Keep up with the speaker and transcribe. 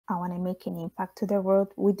I want to make an impact to the world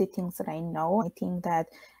with the things that I know. I think that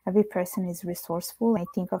every person is resourceful. I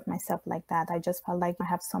think of myself like that. I just felt like I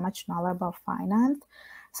have so much knowledge about finance.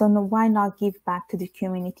 So why not give back to the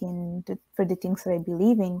community and for the things that I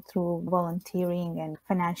believe in through volunteering and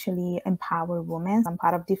financially empower women. I'm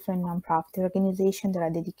part of different nonprofit organizations that are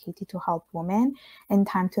dedicated to help women. And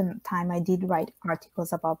time to time, I did write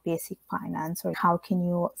articles about basic finance or how can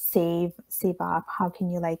you save up, how can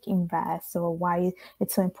you like invest, or why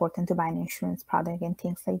it's so important to buy an insurance product and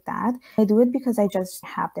things like that. I do it because I just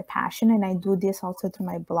have the passion, and I do this also through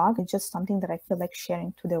my blog. It's just something that I feel like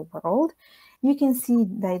sharing to the world. You can see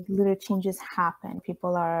that little changes happen.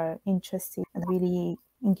 People are interested and really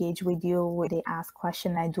engage with you. They ask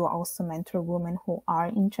questions. I do also mentor women who are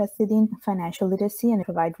interested in financial literacy and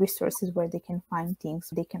provide resources where they can find things.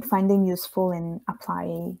 They can find them useful and apply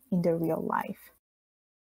in their real life.